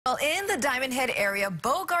in the Diamond Head area,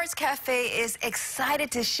 Bogart's Cafe is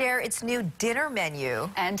excited to share its new dinner menu.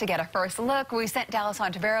 And to get a first look, we sent Dallas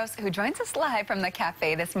Ontiveros, who joins us live from the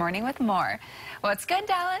cafe this morning with more. What's good,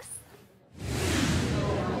 Dallas?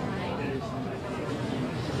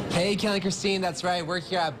 Hey, Kelly Christine, that's right. We're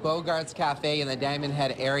here at Bogart's Cafe in the Diamond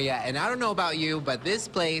Head area. And I don't know about you, but this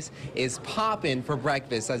place is popping for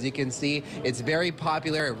breakfast. As you can see, it's very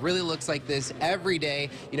popular. It really looks like this every day.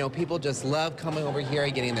 You know, people just love coming over here,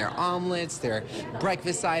 getting their omelets, their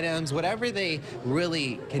breakfast items, whatever they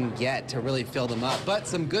really can get to really fill them up. But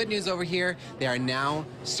some good news over here, they are now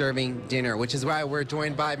serving dinner, which is why we're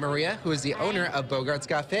joined by Maria, who is the owner of Bogart's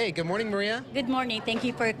Cafe. Good morning, Maria. Good morning. Thank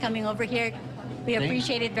you for coming over here. We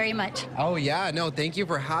appreciate it very much. Oh, yeah. No, thank you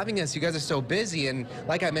for having us. You guys are so busy. And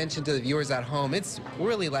like I mentioned to the viewers at home, it's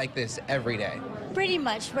really like this every day. Pretty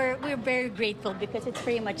much. We're very grateful because it's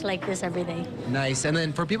pretty much like this every day. Nice. And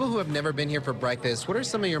then for people who have never been here for breakfast, what are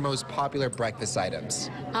some of your most popular breakfast items?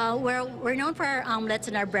 We're known for our omelets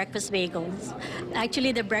and our breakfast bagels.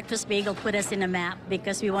 Actually, the breakfast bagel put us in a map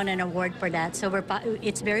because we won an award for that. So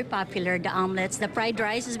it's very popular. The omelets, the fried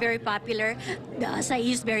rice is very popular. The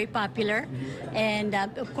acai is very popular. And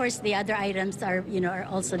of course, the other items are, are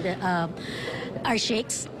also our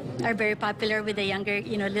shakes are very popular with the younger,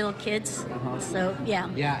 little kids. So, yeah.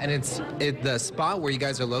 Yeah, and the spot where you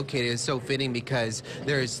guys are located is so fitting because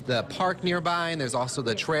there's the park nearby and there's also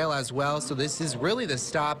the trail as well. So this is really the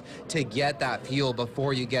stop to get that fuel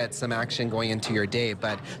before you get some action going into your day.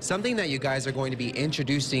 But something that you guys are going to be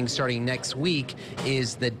introducing starting next week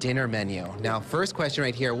is the dinner menu. Now, first question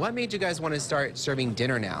right here, what made you guys want to start serving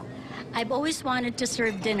dinner now? I've always wanted to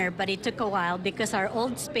serve dinner, but it took a while because our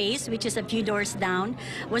old space, which is a few doors down,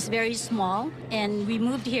 was very small. And we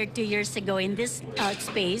moved here 2 years ago in this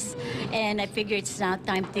space. And I figured it's now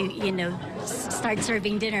time to, start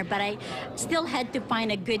serving dinner. But I still had to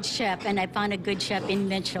find a good chef, and I found a good chef in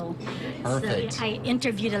Mitchell. Perfect. So I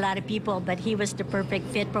interviewed a lot of people, but he was the perfect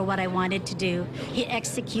fit for what I wanted to do. He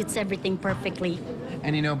executes everything perfectly.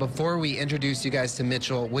 And before we introduce you guys to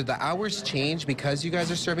Mitchell, would the hours change because you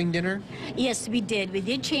guys are serving dinner? Yes, we did. We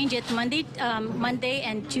did change it. Monday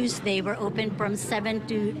and Tuesday we're open from 7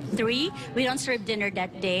 to 3. We don't serve dinner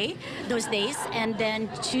those days. And then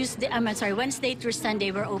Wednesday through Sunday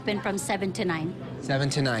we're open from 7 to 9. 7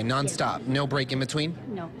 to 9, nonstop, no break in between?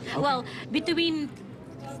 No. Okay. Well, between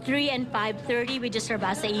 3 and 5:30, we just serve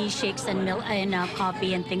acai, shakes, and milk and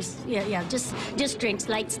coffee and things. Yeah, just drinks,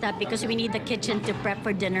 light stuff, because we need the kitchen to prep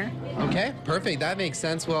for dinner. Okay, perfect. That makes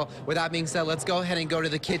sense. Well, with that being said, let's go ahead and go to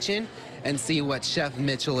the kitchen and see what Chef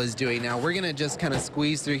Mitchell is doing. Now, we're going to just kind of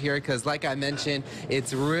squeeze through here because, like I mentioned,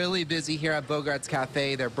 it's really busy here at Bogart's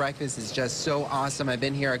Cafe. Their breakfast is just so awesome. I've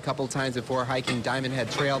been here a couple times before hiking Diamond Head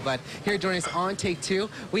Trail, but here joining us on Take2,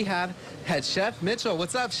 we have Head Chef Mitchell.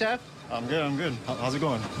 What's up, Chef? I'm good. How's it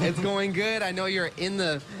going? It's going good. I know you're in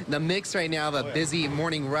the mix right now of a busy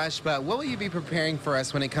morning rush, but what will you be preparing for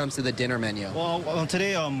us when it comes to the dinner menu? Well,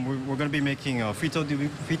 today we're going to be making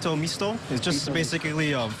frito misto. It's just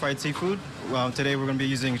basically fried seafood. Today we're going to be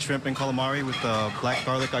using shrimp and calamari with black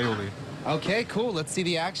garlic aioli. Okay, cool. Let's see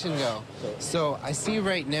the action go. So I see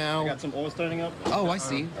right now... I got some oil starting up. Oh, I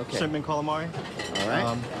see. Okay. Shrimp and calamari. All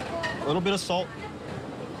right. A little bit of salt.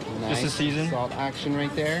 Nice. Just to season. Salt action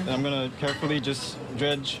right there. And I'm going to carefully just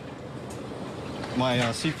dredge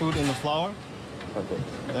my seafood in the flour. Perfect.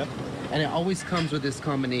 Yep. And it always comes with this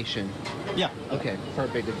combination. Yeah. Okay,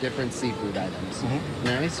 perfect. The different seafood items.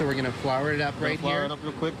 Nice. So we're going to flour it up right here. Flour it up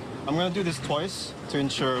real quick. I'm going to do this twice to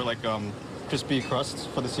ensure crispy crust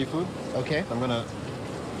for the seafood. Okay. I'm going to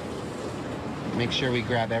make sure we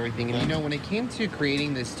grab everything. And when it came to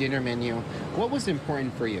creating this dinner menu, what was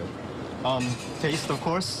important for you? Taste, of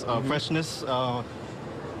course, freshness.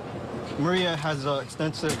 Maria has an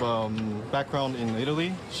extensive background in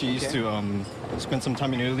Italy. She used to spend some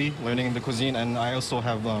time in Italy learning the cuisine, and I also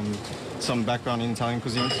have some background in Italian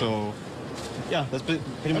cuisine. So, yeah, that's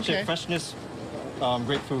pretty much it. Freshness,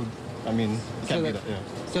 great food. I mean, you can't beat that. Yeah.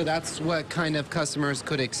 So that's what kind of customers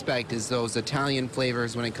could expect, is those Italian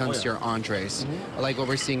flavors when it comes to your entrees, like what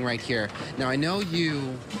we're seeing right here. Now, I know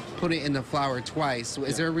you put it in the flour twice.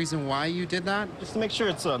 Is there a reason why you did that? Just to make sure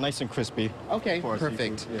it's nice and crispy. Okay,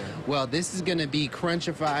 perfect. Yeah. Well, this is going to be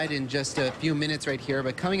crunchified in just a few minutes right here,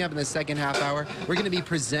 but coming up in the second half hour, we're going to be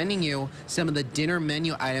presenting you some of the dinner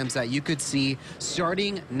menu items that you could see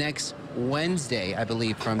starting next Wednesday, I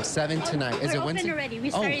believe, from 7 to 9. Is it Wednesday? We're open already. We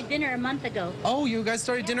started dinner a month ago. Oh, you guys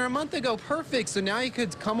started started dinner a month ago. Perfect. So now you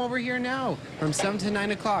could come over here now from 7 to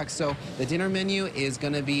 9 o'clock. So the dinner menu is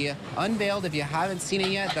going to be unveiled. If you haven't seen it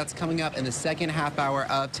yet, that's coming up in the second half hour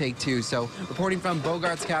of Take 2. So reporting from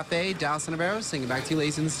Bogart's Cafe, Dallas and Navarro, sending it back to you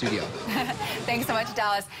ladies in the studio. Thanks so much,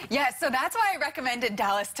 Dallas. Yes, so that's why I recommended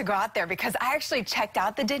Dallas to go out there, because I actually checked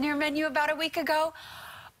out the dinner menu about a week ago.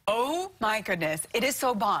 Oh my goodness, it is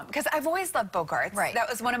so bomb, because I've always loved Bogart's. Right. That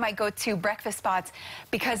was one of my go-to breakfast spots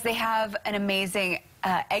because they have an amazing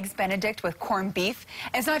Eggs Benedict with corned beef.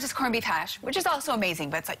 And it's not just corned beef hash, which is also amazing,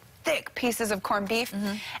 but it's like thick pieces of corned beef.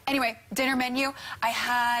 Anyway, dinner menu, I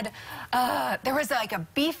had, there was like a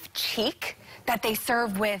beef cheek that they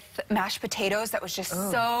served with mashed potatoes that was just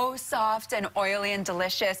so soft and oily and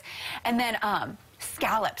delicious. And then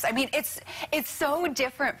scallops. I mean, it's so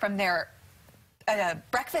different from their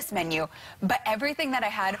breakfast menu, but everything that I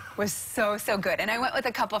had was so good. And I went with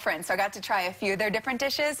a couple friends, so I got to try a few of their different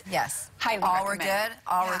dishes. Yes. Highly all recommend. were good.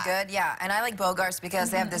 All were good. Yeah. And I like Bogart's because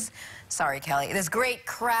they have this, sorry, Kelly, this great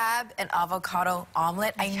crab and avocado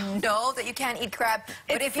omelet. I know that you can't eat crab,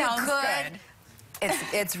 but if you could,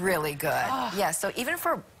 it's really good. Yes. So even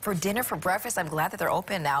for dinner, for breakfast, I'm glad that they're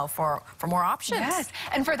open now for more options. Yes.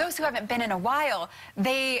 And for those who haven't been in a while,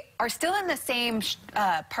 they are still in the same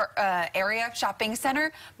area, shopping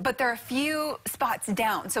center, but they're a few spots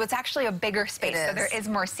down. So it's actually a bigger space. So there is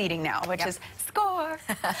more seating now, which is score.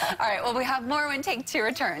 All right. Well, we have more when Take 2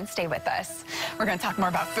 returns. Stay with us. We're going to talk more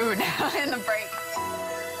about food now in the break.